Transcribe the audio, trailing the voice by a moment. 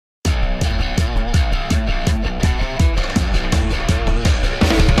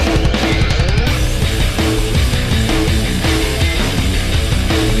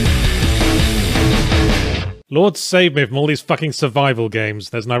Lord save me from all these fucking survival games.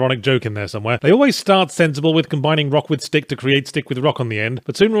 There's an ironic joke in there somewhere. They always start sensible with combining rock with stick to create stick with rock on the end,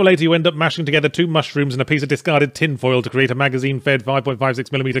 but sooner or later you end up mashing together 2 mushrooms and a piece of discarded tinfoil to create a magazine-fed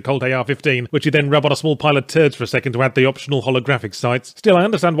 5.56mm Colt AR-15, which you then rub on a small pile of turds for a second to add the optional holographic sights. Still, I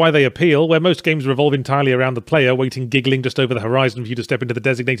understand why they appeal, where most games revolve entirely around the player, waiting giggling just over the horizon for you to step into the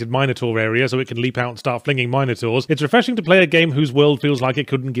designated Minotaur area so it can leap out and start flinging Minotaurs. It's refreshing to play a game whose world feels like it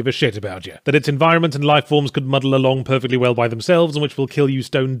couldn't give a shit about you. That its environment and life forms could muddle along perfectly well by themselves, and which will kill you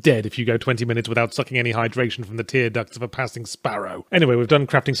stone dead if you go 20 minutes without sucking any hydration from the tear ducts of a passing sparrow. Anyway, we've done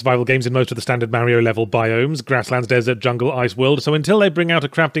crafting survival games in most of the standard Mario level biomes, grasslands, desert, jungle, ice world, so until they bring out a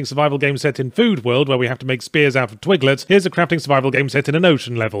crafting survival game set in food world where we have to make spears out of twiglets, here's a crafting survival game set in an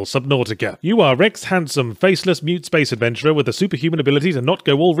ocean level, Subnautica. You are Rex Handsome, faceless mute space adventurer with the superhuman ability to not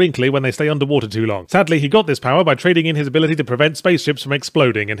go all wrinkly when they stay underwater too long. Sadly, he got this power by trading in his ability to prevent spaceships from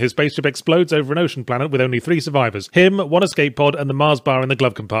exploding, and his spaceship explodes over an ocean planet with only 3 survivors. Him, 1 escape pod, and the Mars bar in the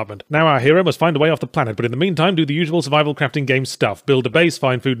glove compartment. Now our hero must find a way off the planet, but in the meantime do the usual survival crafting game stuff. Build a base,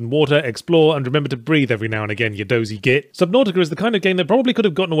 find food and water, explore, and remember to breathe every now and again, you dozy git. Subnautica is the kind of game that probably could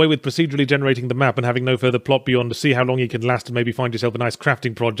have gotten away with procedurally generating the map and having no further plot beyond to see how long you can last and maybe find yourself a nice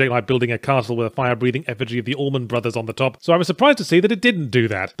crafting project like building a castle with a fire-breathing effigy of the Allman Brothers on the top. So I was surprised to see that it didn't do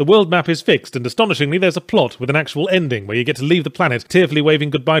that. The world map is fixed, and astonishingly there's a plot with an actual ending where you get to leave the planet, tearfully waving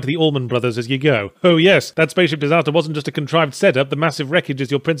goodbye to the Allman Brothers as you go. Oh yes, that spaceship disaster wasn't just a contrived setup, the massive wreckage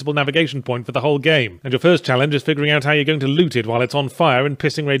is your principal navigation point for the whole game. And your first challenge is figuring out how you're going to loot it while it's on fire and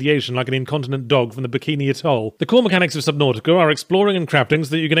pissing radiation like an incontinent dog from the Bikini Atoll. The core mechanics of Subnautica are exploring and crafting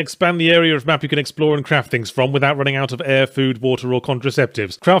so that you can expand the area of map you can explore and craft things from without running out of air, food, water or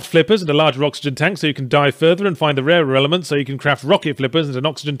contraceptives. Craft flippers and a larger oxygen tank so you can dive further and find the rarer elements so you can craft rocket flippers and an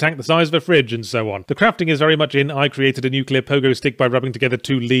oxygen tank the size of a fridge and so on. The crafting is very much in I created a nuclear pogo stick by rubbing together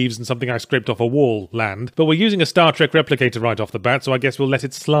 2 leaves and something I scraped off a wall land, but we're using a Star Trek replicator right off the bat, so I guess we'll let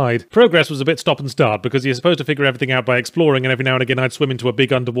it slide. Progress was a bit stop and start because you're supposed to figure everything out by exploring, and every now and again I'd swim into a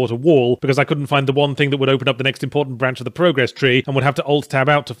big underwater wall because I couldn't find the one thing that would open up the next important branch of the progress tree and would have to alt-tab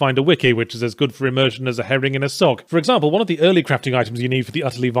out to find a wiki, which is as good for immersion as a herring in a sock. For example, one of the early crafting items you need for the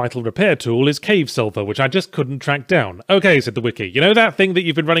utterly vital repair tool is cave sulfur, which I just couldn't track down. Okay, said the wiki, you know that thing that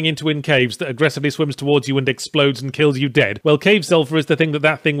you've been running into in caves that aggressively swims towards you and explodes and kills you dead? Well, cave sulfur is the thing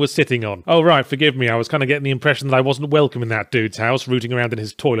that thing was sitting on. Oh right, forgive me, I was kind of getting the impression that I wasn't welcome in that dude's house, rooting around in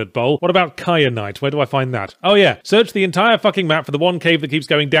his toilet bowl. What about kyanite? Where do I find that? Oh yeah, search the entire fucking map for the one cave that keeps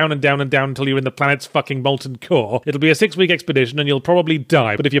going down and down and down until you're in the planet's fucking molten core. It'll be a 6-week expedition and you'll probably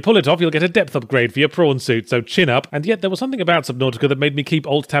die, but if you pull it off you'll get a depth upgrade for your prawn suit, so chin up. And yet there was something about Subnautica that made me keep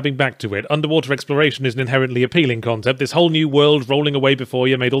alt-tabbing back to it. Underwater exploration is an inherently appealing concept. This whole new world rolling away before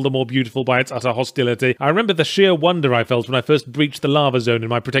you, made all the more beautiful by its utter hostility. I remember the sheer wonder I felt when I first breached the lava zone in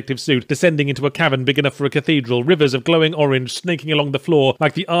my protective suit, descending into a cavern big enough for a cathedral, rivers of glowing orange snaking along the floor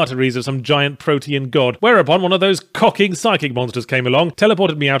like the arteries of some giant protean god, whereupon one of those cocking psychic monsters came along,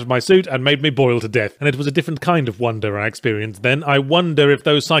 teleported me out of my suit and made me boil to death. And it was a different kind of wonder I experienced then. I wonder if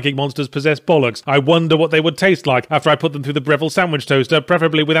those psychic monsters possess bollocks. I wonder what they would taste like after I put them through the Breville sandwich toaster,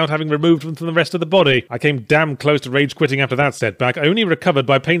 preferably without having removed them from the rest of the body. I came damn close to rage quitting after that setback. I only recovered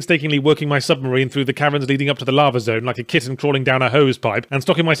by painstakingly working my submarine through the caverns leading up to the lava zone like a kitten crawling down a hose pipe, and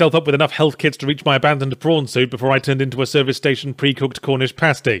stocking myself up with enough health kits to reach my abandoned prawn suit before I turned into a service station pre-cooked Cornish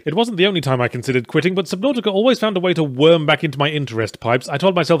pasty. It wasn't the only time I considered quitting, but Subnautica always found a way to worm back into my interest pipes. I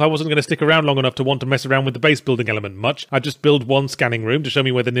told myself I wasn't going to stick around long enough to want to mess around with the base building element much. I'd just build one scanning room to show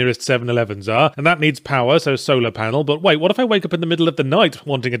me where the nearest 7-Elevens are, and that needs power, so solar panel. But wait, what if I wake up in the middle of the night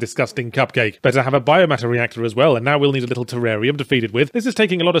wanting a disgusting cupcake? Better have a biomatter reactor as well, and now we'll need a little terrarium to feed it with. This is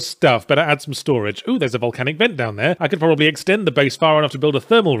taking a lot of stuff, better add some storage. Ooh, there's a volcanic vent down there. I could probably extend the base far enough to build a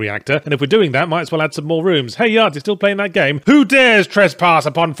thermal reactor, and if we're doing that, might as well add some more rooms. Hey Yard, you still playing that game? Who dares trespass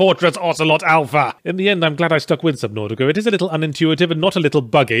upon Fortress Ocelot Alpha? In the end, I'm glad I stuck with Subnautica. It is a little unintuitive and not a little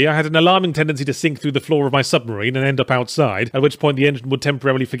buggy. I had an alarming tendency to sink through the floor of my submarine and end up outside, at which point the engine would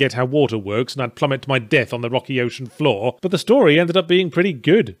temporarily forget how water works and I'd plummet to my death on the rocky ocean floor. But the story ended up being pretty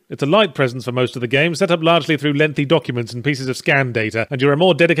good. It's a light presence for most of the game, set up largely through lengthy documents and pieces of scan data, and you're a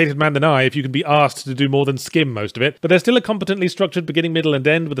more dedicated man than I if you can be asked to do more than skim most of it. But there's still a competently structured beginning, middle and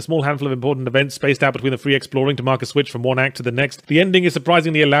end, with a small handful of important events spaced out between the free exploring to mark a switch from one act to the next. The ending is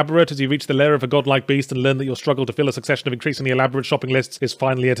surprisingly elaborate as you reach the lair of a godlike beast and learn that your struggle to fill a succession of increasingly elaborate shopping lists is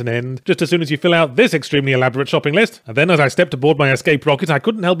finally at an end. Just as soon as you fill out this extremely elaborate shopping list. And then as I stepped aboard my escape rocket, I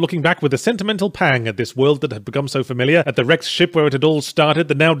couldn't help looking back with a sentimental pang at this world that had become so familiar, at the Rex ship where it had all started,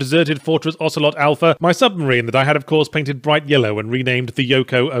 the now deserted Fortress Ocelot Alpha, my submarine that I had of course painted bright yellow and renamed the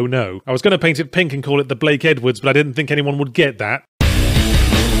Yoko Oh No. I was going to paint it pink and call it the Blake Edwards, but I didn't think anyone would get that.